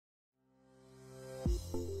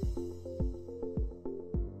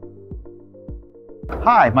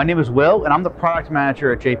Hi, my name is Will, and I'm the product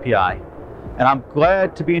manager at JPI. And I'm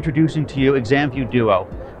glad to be introducing to you ExamVue Duo,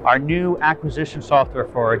 our new acquisition software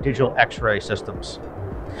for our digital X-ray systems.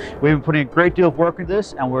 We've been putting a great deal of work into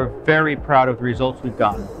this, and we're very proud of the results we've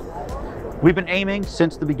gotten. We've been aiming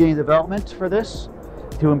since the beginning of development for this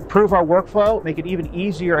to improve our workflow, make it even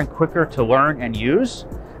easier and quicker to learn and use,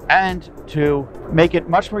 and to make it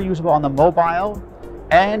much more usable on the mobile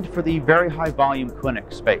and for the very high volume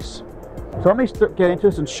clinic space. So let me get into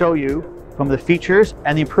this and show you some of the features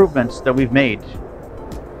and the improvements that we've made.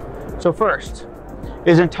 So first,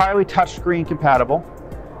 it is entirely touchscreen compatible,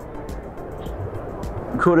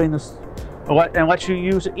 including this, and lets you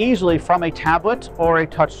use it easily from a tablet or a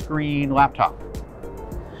touchscreen laptop.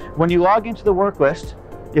 When you log into the Worklist,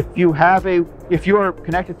 if you are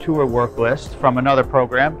connected to a Worklist from another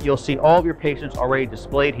program, you'll see all of your patients already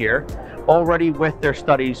displayed here, already with their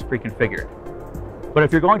studies pre-configured. But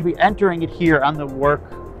if you're going to be entering it here on the work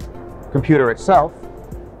computer itself,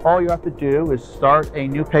 all you have to do is start a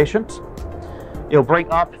new patient. It'll bring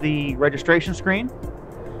up the registration screen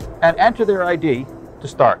and enter their ID to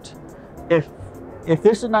start. If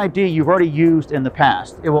this is an ID you've already used in the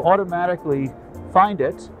past, it will automatically find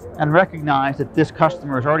it and recognize that this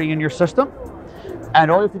customer is already in your system, and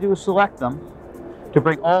all you have to do is select them to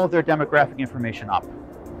bring all of their demographic information up.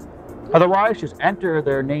 Otherwise, just enter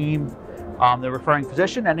their name, the referring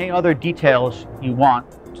physician, and any other details you want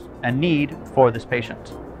and need for this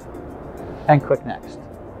patient, and click Next.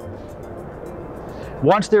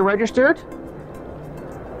 Once they're registered,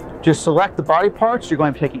 just select the body parts you're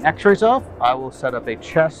going to be taking x-rays of. I will set up a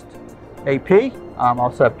chest AP.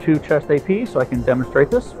 I'll set up 2 chest APs so I can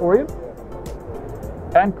demonstrate this for you.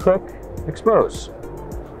 And click Expose.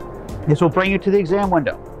 This will bring you to the exam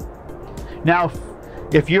window. Now,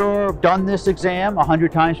 if you've done this exam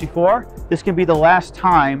 100 times before, this can be the last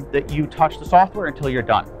time that you touch the software until you're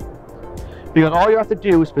done. Because all you have to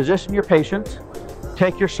do is position your patient,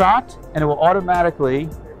 take your shot, and it will automatically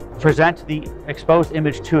present the exposed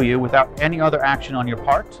image to you without any other action on your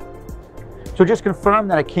part. So just confirm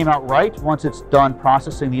that it came out right once it's done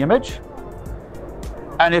processing the image.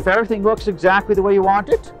 And if everything looks exactly the way you want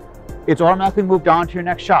it, it's automatically moved on to your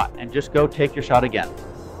next shot, and just go take your shot again.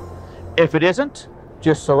 If it isn't,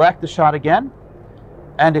 just select the shot again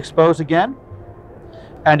and expose again,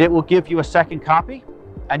 and it will give you a second copy,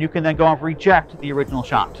 and you can then go and reject the original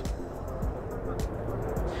shot.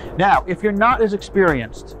 Now, if you're not as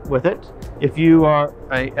experienced with it, if you are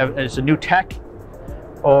as a new tech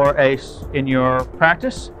or in your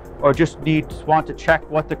practice, or just want to check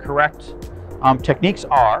what the correct techniques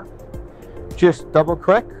are, just double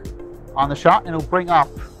click on the shot and it'll bring up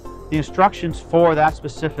the instructions for that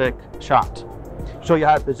specific shot. Show you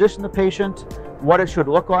how to position the patient, what it should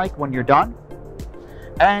look like when you're done,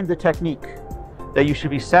 and the technique that you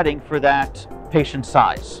should be setting for that patient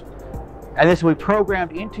size. And this will be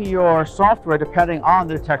programmed into your software depending on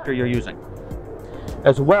the detector you're using,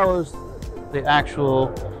 as well as the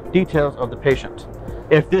actual details of the patient.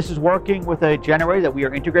 If this is working with a generator that we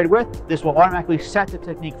are integrated with, this will automatically set the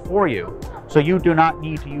technique for you, so you do not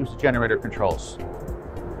need to use the generator controls.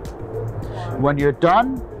 When you're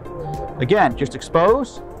done, again, just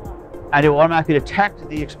expose, and it will automatically detect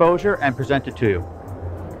the exposure and present it to you.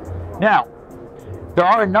 Now, there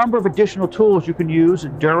are a number of additional tools you can use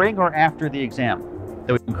during or after the exam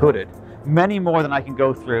that we've included, many more than I can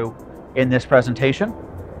go through in this presentation,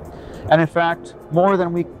 and in fact, more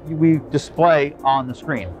than we display on the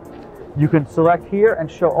screen. You can select here and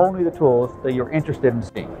show only the tools that you're interested in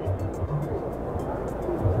seeing.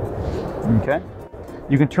 Okay.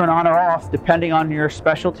 You can turn on or off depending on your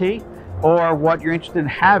specialty or what you're interested in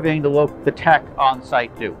having the tech on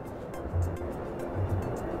site do.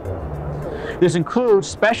 This includes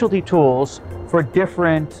specialty tools for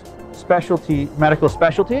different medical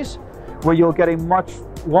specialties, where you'll get a much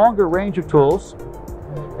longer range of tools,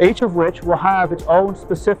 each of which will have its own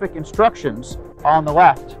specific instructions on the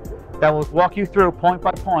left that will walk you through point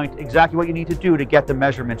by point exactly what you need to do to get the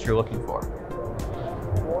measurements you're looking for.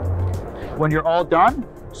 When you're all done,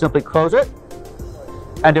 simply close it,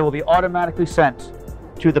 and it will be automatically sent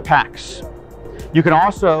to the PACS. You can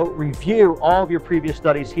also review all of your previous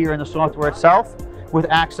studies here in the software itself with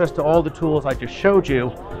access to all the tools I just showed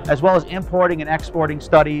you, as well as importing and exporting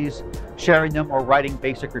studies, sharing them, or writing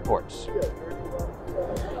basic reports.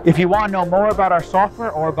 If you want to know more about our software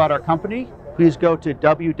or about our company, please go to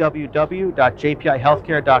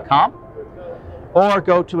www.jpihealthcare.com or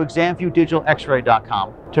go to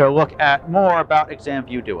examvuedigitalxray.com to look at more about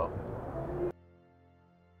ExamVue Duo.